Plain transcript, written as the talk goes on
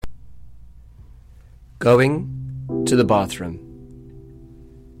Going to the bathroom.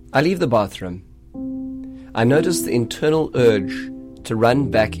 I leave the bathroom. I notice the internal urge to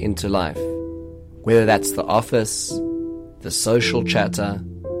run back into life, whether that's the office, the social chatter,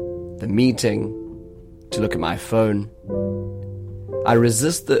 the meeting, to look at my phone. I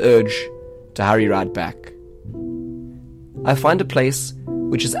resist the urge to hurry right back. I find a place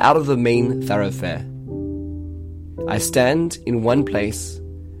which is out of the main thoroughfare. I stand in one place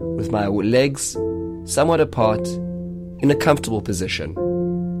with my legs somewhat apart in a comfortable position.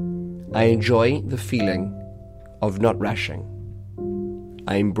 I enjoy the feeling of not rushing.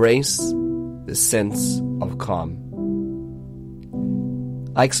 I embrace the sense of calm.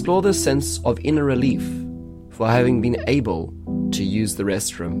 I explore the sense of inner relief for having been able to use the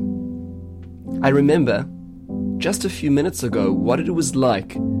restroom. I remember just a few minutes ago what it was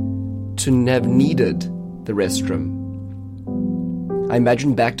like to have needed the restroom. I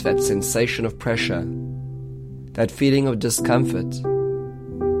imagine back to that sensation of pressure, that feeling of discomfort.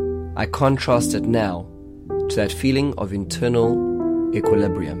 I contrast it now to that feeling of internal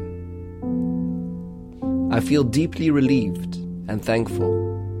equilibrium. I feel deeply relieved and thankful.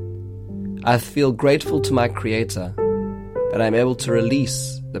 I feel grateful to my Creator that I'm able to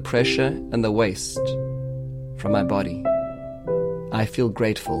release the pressure and the waste from my body. I feel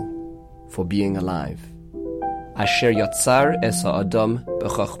grateful for being alive. Asher Yotzar es ha'adam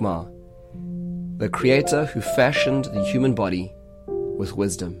b'chokhmah, the Creator who fashioned the human body with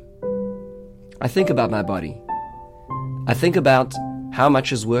wisdom. I think about my body. I think about how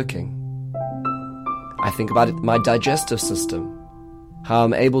much is working. I think about my digestive system, how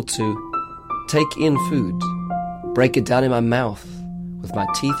I'm able to take in food, break it down in my mouth with my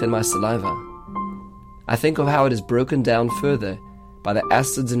teeth and my saliva. I think of how it is broken down further by the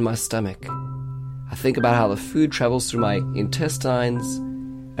acids in my stomach. I think about how the food travels through my intestines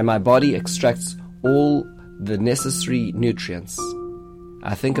and my body extracts all the necessary nutrients.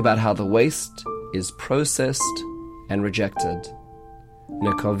 I think about how the waste is processed and rejected.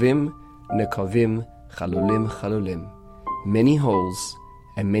 Nekovim, nekovim, chalulim, chalulim. Many holes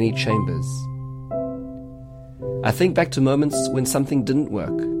and many chambers. I think back to moments when something didn't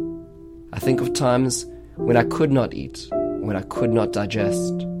work. I think of times when I could not eat, when I could not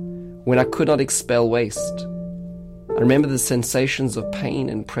digest, when I could not expel waste. I remember the sensations of pain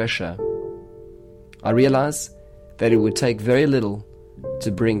and pressure. I realize that it would take very little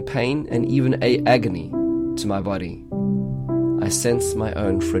to bring pain and even agony to my body. I sense my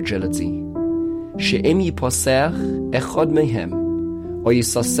own fragility. She'em yiposech echod mehem, o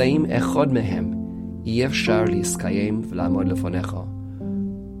yisaseim echod mehem, yefshar liskayem v'lamod lefonecha.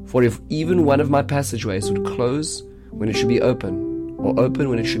 For if even one of my passageways would close when it should be open, or open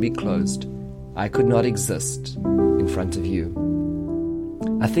when it should be closed, I could not exist in front of you.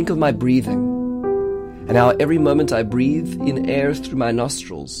 I think of my breathing, and how every moment I breathe in air through my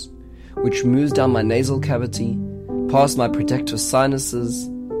nostrils, which moves down my nasal cavity, past my protective sinuses,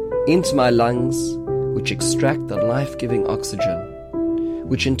 into my lungs, which extract the life-giving oxygen,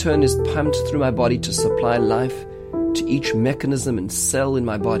 which in turn is pumped through my body to supply life to each mechanism and cell in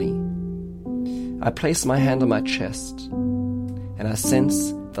my body. I place my hand on my chest, and I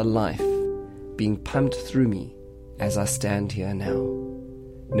sense the life being pumped through me as I stand here now.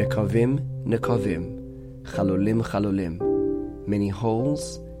 Nekovim, nekovim, chalulim, chalulim, many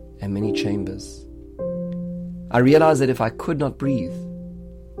holes and many chambers. I realize that if I could not breathe,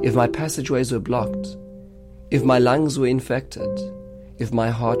 if my passageways were blocked, if my lungs were infected, if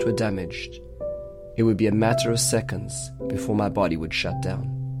my heart were damaged, it would be a matter of seconds before my body would shut down.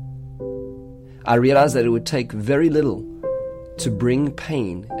 I realize that it would take very little to bring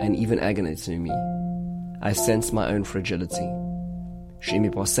pain and even agony to me. I sense my own fragility. She'im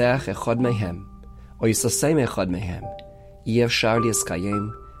yiposech echod mehem, o yisasem echod mehem, yefshar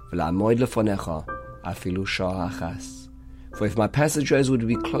liskayem v'la'amod lefonecha afilu sha'ah achas. For if my passageways would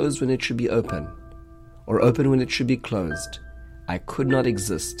be closed when it should be open, or open when it should be closed, I could not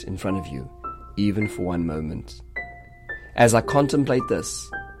exist in front of you, even for one moment. As I contemplate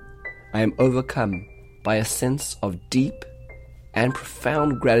this, I am overcome by a sense of deep and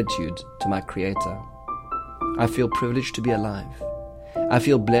profound gratitude to my Creator. I feel privileged to be alive. I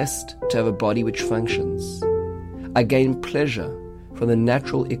feel blessed to have a body which functions. I gain pleasure from the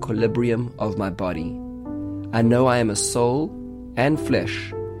natural equilibrium of my body. I know I am a soul and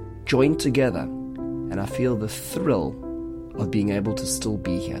flesh joined together, and I feel the thrill of being able to still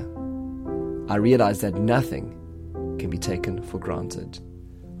be here. I realize that nothing can be taken for granted.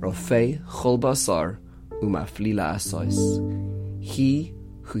 Rofei chol basar umafli la'asos. He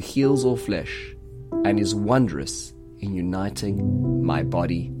who heals all flesh and is wondrous in uniting my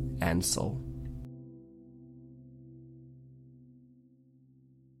body and soul.